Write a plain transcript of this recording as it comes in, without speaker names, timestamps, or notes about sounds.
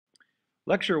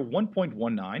Lecture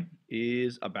 1.19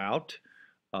 is about,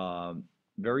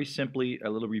 very simply, a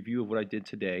little review of what I did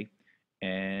today.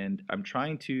 And I'm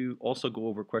trying to also go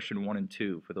over question 1 and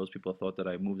 2 for those people who thought that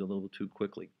I moved a little too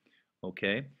quickly.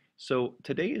 Okay? So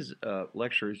today's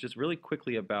lecture is just really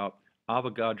quickly about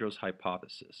Avogadro's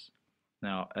hypothesis.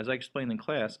 Now, as I explained in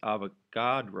class,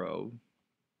 Avogadro,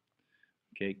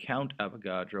 okay, Count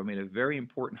Avogadro, made a very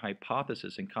important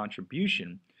hypothesis and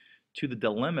contribution to the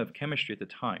dilemma of chemistry at the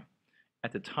time.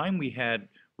 At the time we had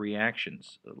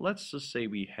reactions. Let's just say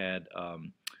we had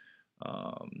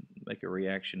like a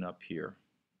reaction up here.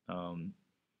 Um,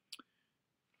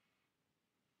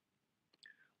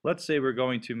 let's say we're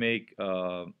going to make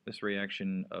this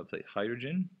reaction of say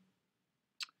hydrogen.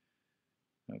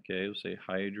 Okay, we'll say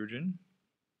hydrogen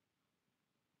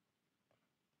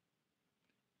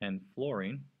and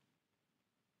fluorine.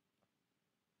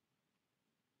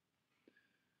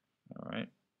 All right,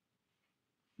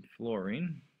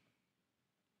 fluorine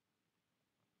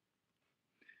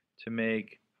to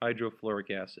make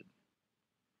hydrofluoric acid.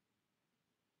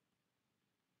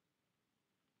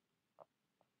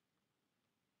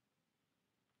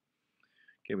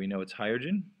 Okay, we know it's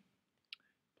hydrogen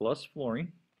plus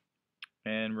fluorine,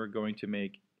 and we're going to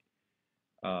make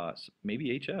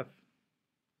maybe HF.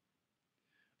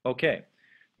 Okay,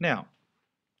 now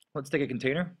let's take a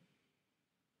container.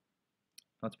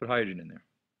 Let's put hydrogen in there.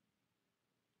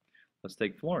 Let's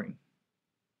take fluorine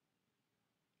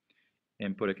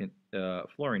and put a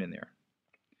fluorine in there.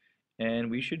 And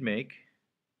we should make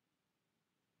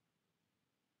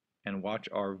and watch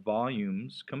our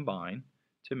volumes combine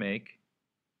to make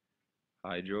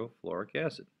hydrofluoric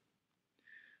acid.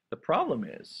 The problem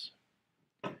is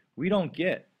we don't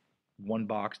get one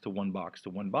box to one box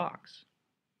to one box.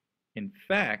 In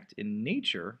fact, in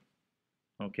nature,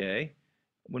 okay,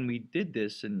 when we did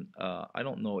this, and I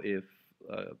don't know if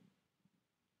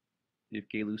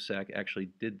Gay-Lussac actually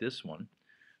did this one,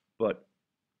 but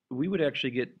we would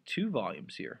actually get two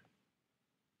volumes here.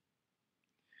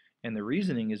 And the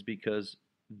reasoning is because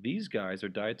these guys are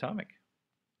diatomic.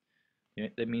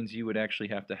 That means you would actually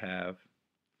have to have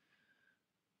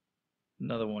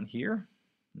another one here,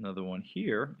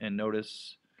 and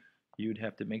notice you'd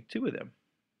have to make two of them.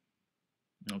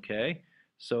 Okay,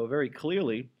 so very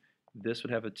clearly this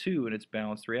would have a 2 in its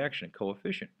balanced reaction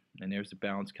coefficient. And there's the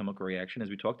balanced chemical reaction. As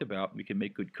we talked about, we can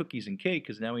make good cookies and cake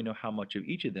because now we know how much of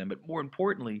each of them, but more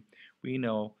importantly, we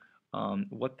know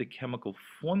what the chemical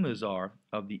formulas are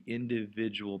of the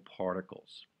individual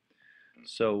particles.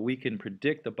 So we can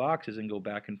predict the boxes and go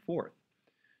back and forth.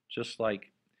 Just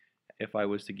like if I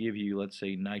was to give you, let's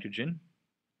say, nitrogen,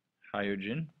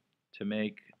 hydrogen to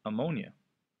make ammonia.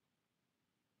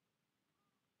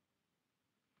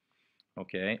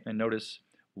 Okay, and notice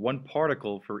one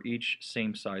particle for each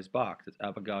same size box. It's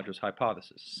Avogadro's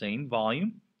hypothesis. Same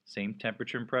volume, same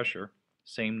temperature and pressure,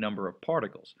 same number of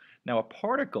particles. Now a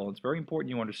particle, it's very important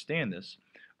you understand this,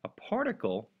 a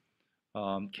particle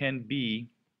can be,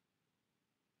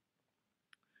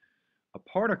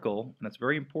 and that's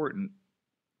very important,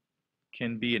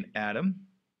 can be an atom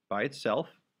by itself,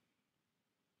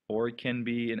 or it can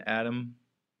be an atom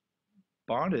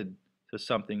bonded to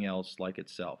something else like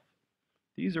itself.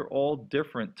 These are all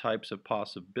different types of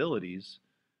possibilities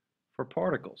for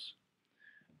particles.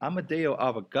 Amedeo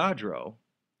Avogadro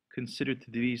considered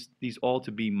these all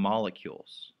to be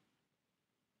molecules.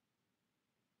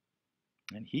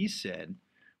 And he said,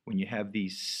 when you have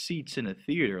these seats in a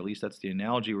theater, at least that's the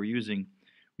analogy we're using,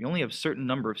 we only have a certain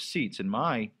number of seats. In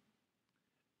my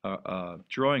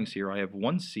drawings here, I have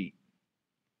one seat.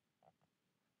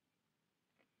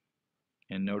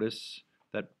 And notice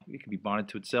that it can be bonded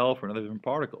to itself or other different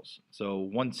particles. So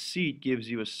one seat gives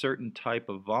you a certain type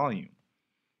of volume.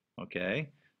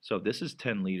 Okay, so this is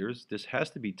 10 liters. This has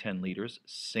to be 10 liters.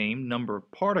 Same number of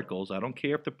particles. I don't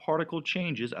care if the particle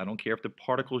changes. I don't care if the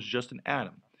particle is just an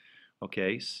atom.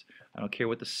 Okay, I don't care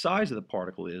what the size of the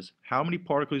particle is. How many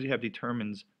particles you have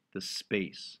determines the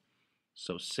space.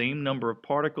 So same number of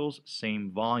particles,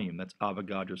 same volume. That's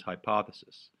Avogadro's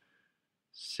hypothesis.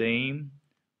 Same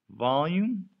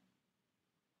volume,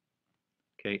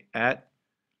 okay, at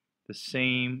the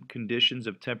same conditions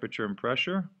of temperature and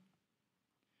pressure,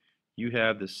 you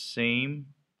have the same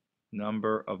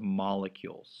number of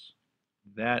molecules.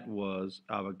 That was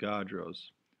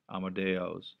Avogadro's,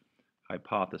 Amadeo's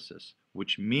hypothesis,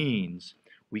 which means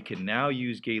we can now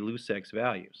use Gay-Lussac's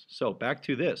values. So back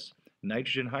to this,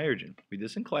 nitrogen, hydrogen. We did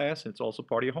this in class, and it's also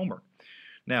part of your homework.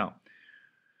 Now,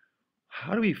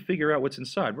 how do we figure out what's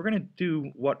inside? We're going to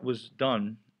do what was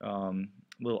done, a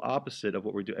little opposite of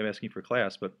what I'm asking for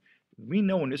class, but we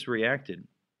know when this reacted,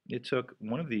 it took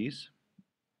one of these,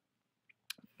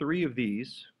 3 of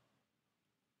these.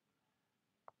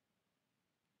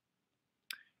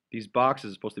 These boxes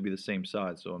are supposed to be the same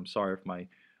size, so I'm sorry if my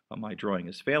drawing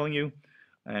is failing you.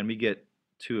 And we get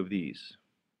 2 of these.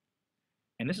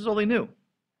 And this is all they knew.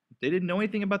 They didn't know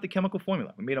anything about the chemical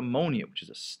formula. We made ammonia, which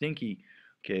is a stinky,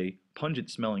 okay,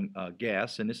 pungent-smelling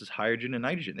gas, and this is hydrogen and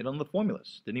nitrogen. They don't know the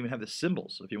formulas. Didn't even have the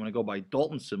symbols. So if you want to go by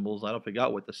Dalton symbols, I don't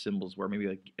forgot what the symbols were. Maybe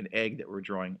like an egg that we're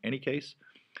drawing. Any case,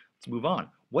 let's move on.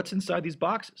 What's inside these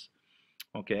boxes?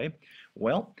 Okay,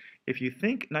 well, if you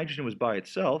think nitrogen was by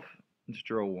itself, let's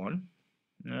draw 1.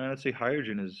 Let's say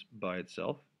hydrogen is by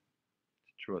itself.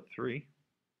 Let's draw 3.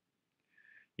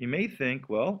 You may think,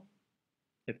 well,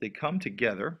 if they come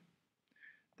together,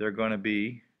 they're going to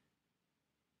be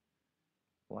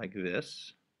like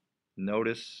this.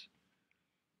 Notice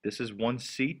this is 1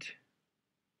 seat.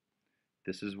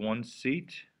 This is 1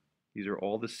 seat. These are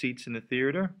all the seats in the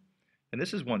theater. And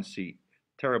this is 1 seat.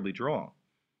 Terribly drawn.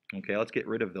 Okay, let's get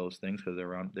rid of those things because they're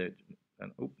around there.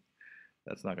 And, oh,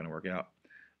 that's not going to work out.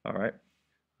 All right,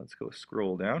 let's go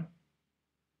scroll down.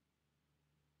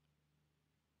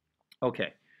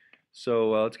 Okay, so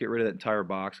let's get rid of that entire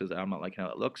box because I'm not liking how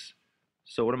it looks.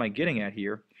 So what am I getting at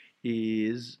here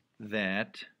is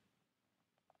that,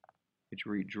 let's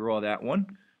redraw that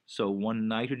one. So 1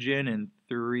 nitrogen and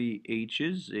 3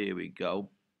 H's. There we go.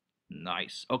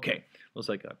 Nice. Okay, looks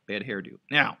like a bad hairdo.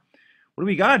 Now, what do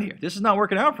we got here? This is not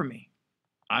working out for me.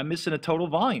 I'm missing a total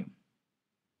volume.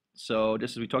 So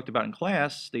just as we talked about in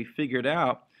class, they figured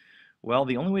out, well,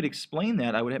 the only way to explain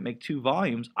that, I would have to make 2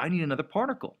 volumes. I need another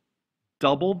particle.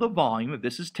 Double the volume. If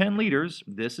this is 10 liters,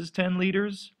 this is 10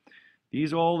 liters.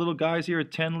 These all little guys here are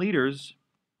 10 liters.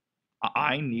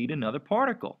 I need another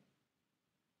particle.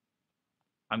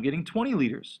 I'm getting 20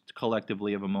 liters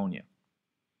collectively of ammonia.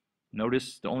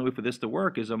 Notice the only way for this to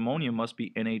work is ammonia must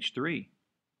be NH3.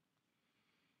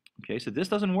 Okay, so this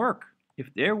doesn't work. If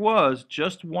there was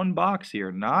just 1 box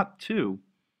here, not 2,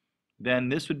 then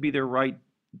this would be the right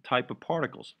type of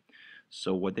particles.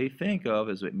 So what they think of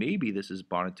is that maybe this is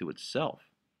bonded to itself.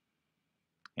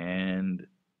 And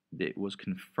it was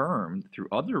confirmed through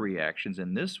other reactions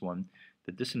in this one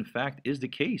that this in fact is the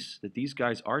case, that these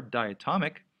guys are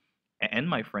diatomic, and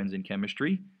my friends in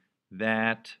chemistry,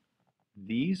 that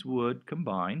these would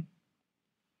combine.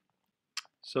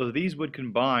 So these would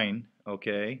combine,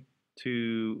 okay,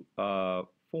 to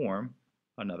form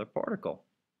another particle.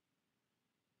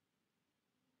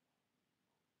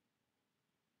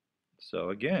 So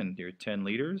again, here are 10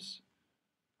 liters,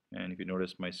 and if you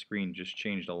notice my screen just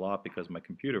changed a lot because my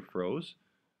computer froze,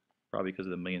 probably because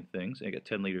of the million things. I got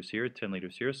 10 liters here, 10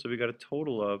 liters here, so we got a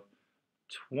total of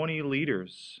 20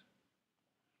 liters.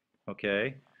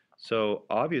 Okay, so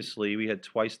obviously we had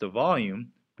twice the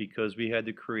volume because we had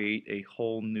to create a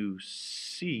whole new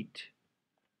seat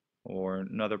or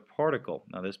another particle.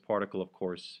 Now this particle, of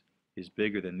course, is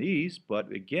bigger than these, but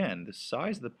again, the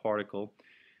size of the particle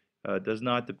does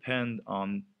not depend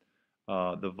on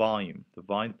the volume. The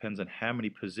volume depends on how many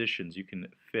positions you can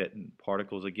fit. And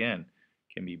particles, again,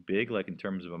 can be big, like in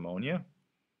terms of ammonia,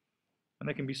 and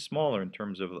they can be smaller in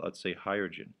terms of, let's say,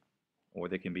 hydrogen. Or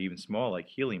they can be even smaller, like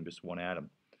helium, just 1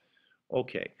 atom.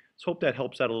 Okay, let's hope that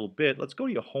helps out a little bit. Let's go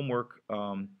to your homework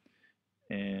real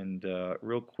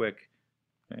quick,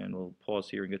 and we'll pause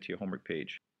here and get to your homework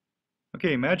page.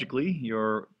 Okay, magically,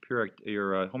 your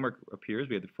homework appears.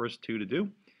 We have the first 2 to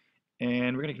do.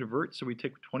 And we're going to convert, so we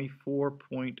take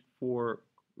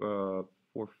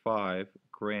 24.445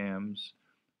 grams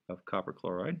of copper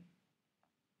chloride.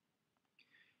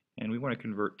 And we want to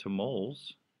convert to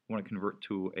moles. We want to convert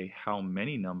to a how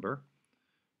many number.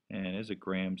 And there's a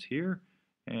grams here.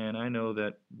 And I know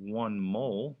that 1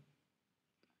 mole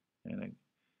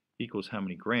equals how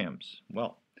many grams?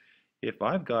 Well, if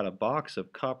I've got a box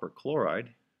of copper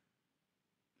chloride,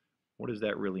 what does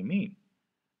that really mean?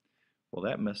 Well,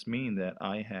 that must mean that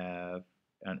I have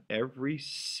on every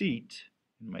seat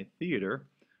in my theater,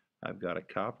 I've got a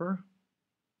copper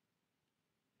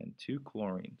and 2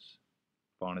 chlorines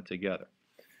bonded together.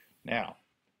 Now,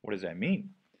 what does that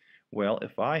mean? Well,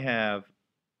 if I have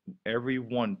every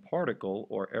 1 particle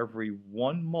or every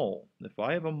 1 mole, if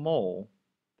I have a mole,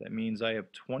 that means I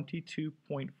have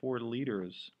 22.4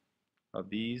 liters of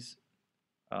these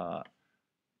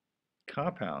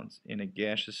compounds in a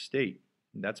gaseous state.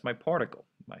 And that's my particle,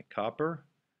 my copper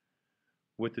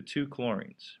with the 2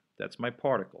 chlorines. That's my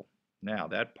particle. Now,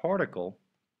 that particle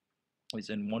is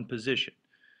in 1 position.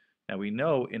 Now, we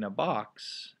know in a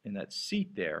box, in that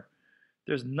seat there,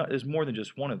 there's more than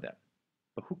just 1 of them.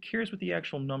 But who cares what the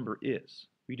actual number is?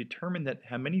 We determine that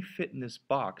how many fit in this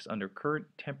box under current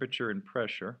temperature and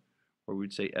pressure, or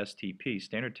we'd say STP,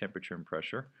 standard temperature and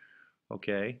pressure,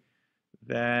 okay,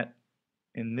 that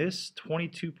in this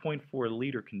 22.4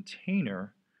 liter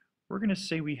container, we're going to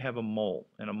say we have a mole,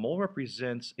 and a mole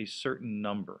represents a certain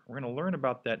number. We're going to learn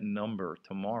about that number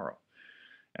tomorrow.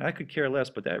 And I could care less,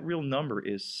 but that real number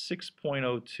is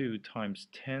 6.02 times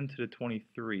 10 to the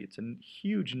 23. It's a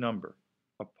huge number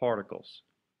of particles,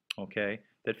 okay,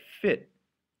 that fit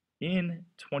in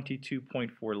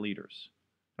 22.4 liters.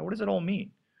 Now, what does it all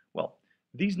mean? Well,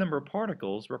 these number of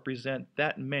particles represent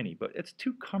that many, but it's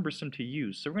too cumbersome to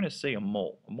use, so we're going to say a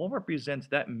mole. A mole represents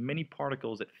that many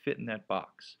particles that fit in that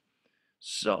box.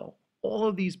 So, all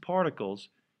of these particles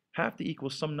have to equal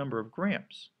some number of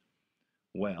grams.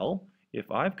 Well, if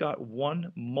I've got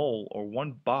 1 mole or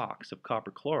 1 box of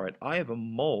copper chloride, I have a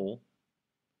mole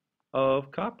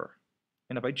of copper.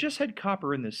 And if I just had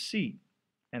copper in the seat,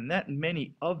 and that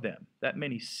many of them, that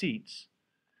many seats,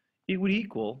 it would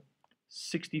equal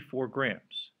 64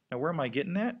 grams. Now, where am I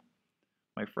getting that?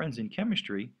 My friends, in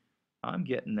chemistry, I'm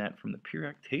getting that from the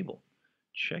periodic table.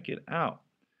 Check it out.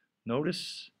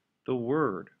 Notice the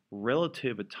word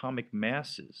relative atomic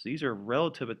masses. These are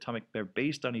relative atomic, they're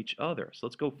based on each other. So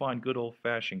let's go find good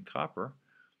old-fashioned copper.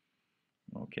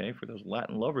 Okay, for those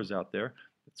Latin lovers out there,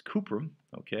 it's cuprum,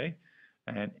 okay?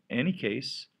 And in any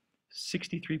case,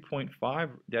 63.5,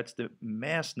 that's the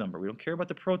mass number. We don't care about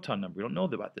the proton number. We don't know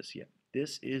about this yet.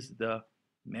 This is the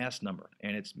mass number,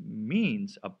 and it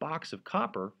means a box of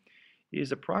copper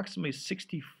is approximately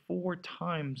 64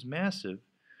 times massive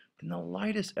than the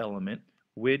lightest element,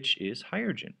 which is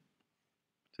hydrogen.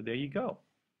 So there you go.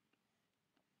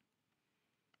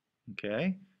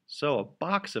 Okay, so a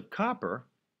box of copper,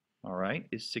 all right,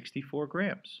 is 64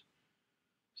 grams.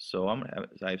 So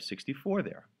I have 64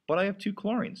 there. But I have 2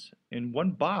 chlorines. In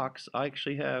one box, I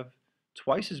actually have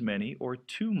twice as many, or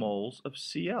 2 moles of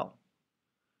Cl.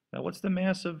 Now, what's the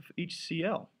mass of each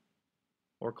Cl,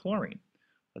 or chlorine?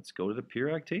 Let's go to the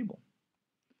periodic table.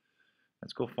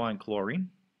 Let's go find chlorine.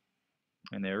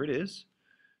 And there it is,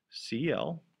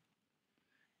 Cl.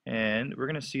 And we're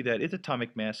going to see that its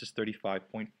atomic mass is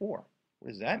 35.4. What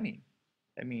does that mean?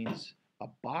 That means a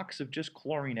box of just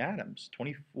chlorine atoms,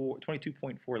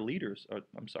 22.4 liters, or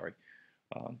I'm sorry,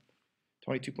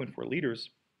 22.4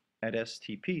 liters at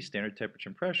STP, standard temperature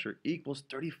and pressure, equals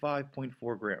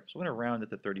 35.4 grams. So I'm going to round it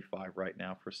to 35 right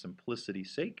now for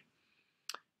simplicity's sake.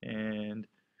 And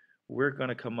we're going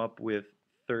to come up with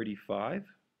 35.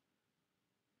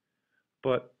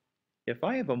 But if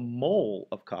I have a mole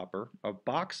of copper, a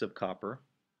box of copper,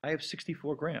 I have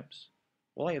 64 grams.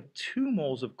 Well, I have 2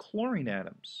 moles of chlorine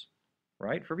atoms,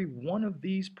 right? For every one of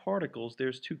these particles,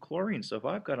 there's 2 chlorines. So if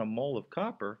I've got a mole of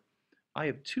copper, I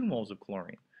have 2 moles of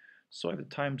chlorine. So I have to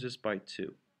times this by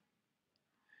 2.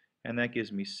 And that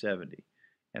gives me 70.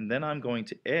 And then I'm going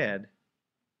to add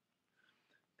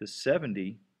the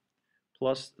 70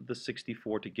 plus the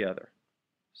 64 together.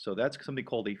 So that's something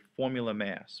called a formula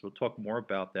mass. We'll talk more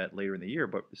about that later in the year,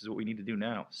 but this is what we need to do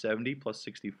now. 70 plus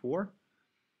 64,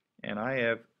 and I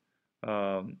have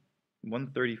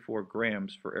 134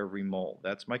 grams for every mole.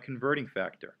 That's my converting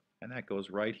factor, and that goes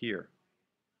right here.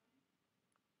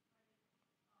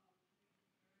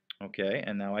 Okay,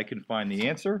 and now I can find the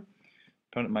answer.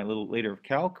 Put in my little later of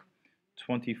calc,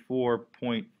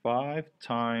 24.5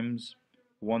 times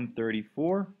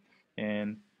 134,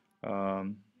 and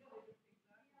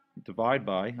divide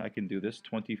by, I can do this,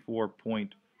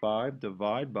 24.5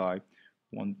 divide by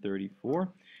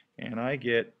 134, and I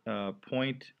get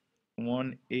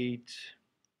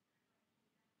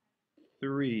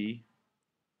 0.183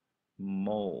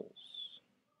 moles.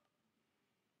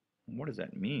 What does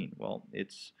that mean? Well,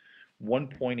 it's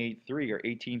 1.83 or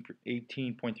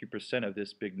 18.3% of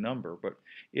this big number, but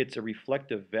it's a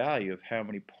reflective value of how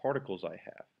many particles I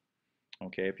have.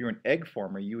 Okay, if you're an egg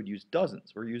farmer, you would use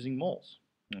dozens. We're using moles.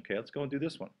 Okay, let's go and do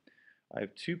this one. I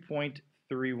have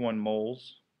 2.31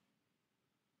 moles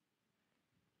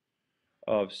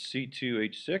of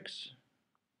C2H6.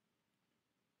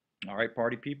 All right,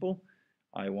 party people,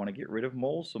 I want to get rid of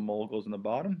moles, so mole goes in the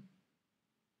bottom.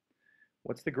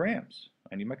 What's the grams?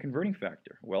 I need my converting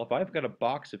factor. Well, if I've got a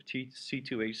box of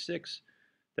C2H6,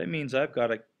 that means I've got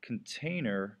a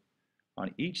container.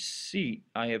 On each seat,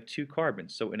 I have 2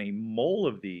 carbons. So in a mole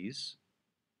of these,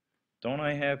 don't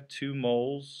I have 2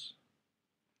 moles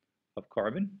of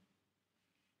carbon?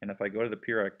 And if I go to the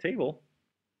periodic table,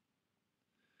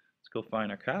 let's go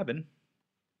find our carbon.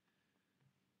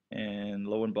 And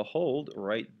lo and behold,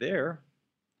 right there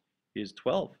is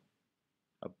 12.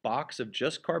 A box of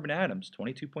just carbon atoms,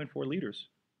 22.4 liters,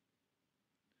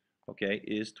 okay,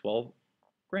 is 12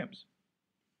 grams.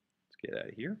 Let's get out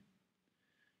of here.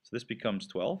 So this becomes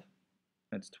 12.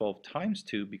 That's 12 times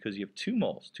 2 because you have 2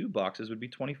 moles. 2 boxes would be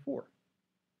 24.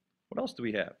 What else do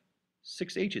we have?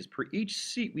 6 H's. Per each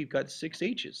seat, we've got 6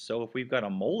 H's. So if we've got a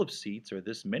mole of seats, or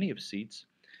this many of seats,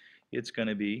 it's going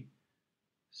to be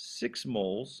 6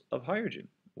 moles of hydrogen.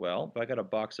 Well, if I got a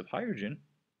box of hydrogen,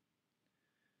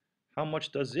 how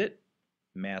much does it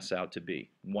mass out to be?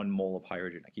 1 mole of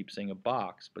hydrogen. I keep saying a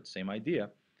box, but same idea.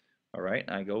 All right,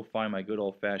 I go find my good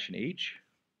old-fashioned H.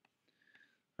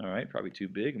 All right, probably too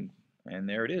big, and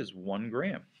there it is, 1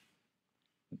 gram.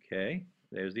 Okay,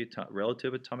 there's the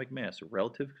relative atomic mass.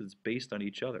 Relative because it's based on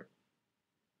each other.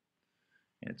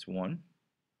 And it's 1,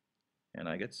 and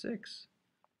I get 6.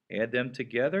 Add them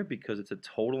together because it's a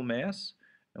total mass,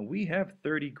 and we have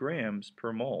 30 grams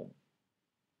per mole.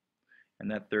 And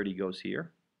that 30 goes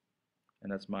here, and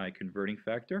that's my converting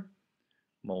factor.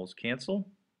 Moles cancel,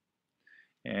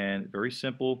 and very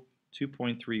simple,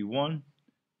 2.31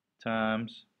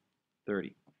 times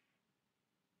 30.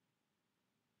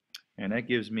 And that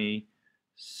gives me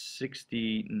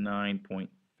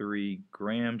 69.3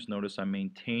 grams. Notice I'm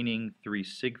maintaining 3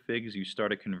 sig figs. You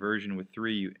start a conversion with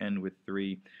 3, you end with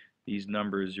 3. These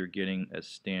numbers you're getting as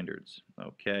standards.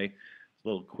 Okay, it's a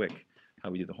little quick how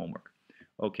we do the homework.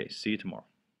 Okay, see you tomorrow.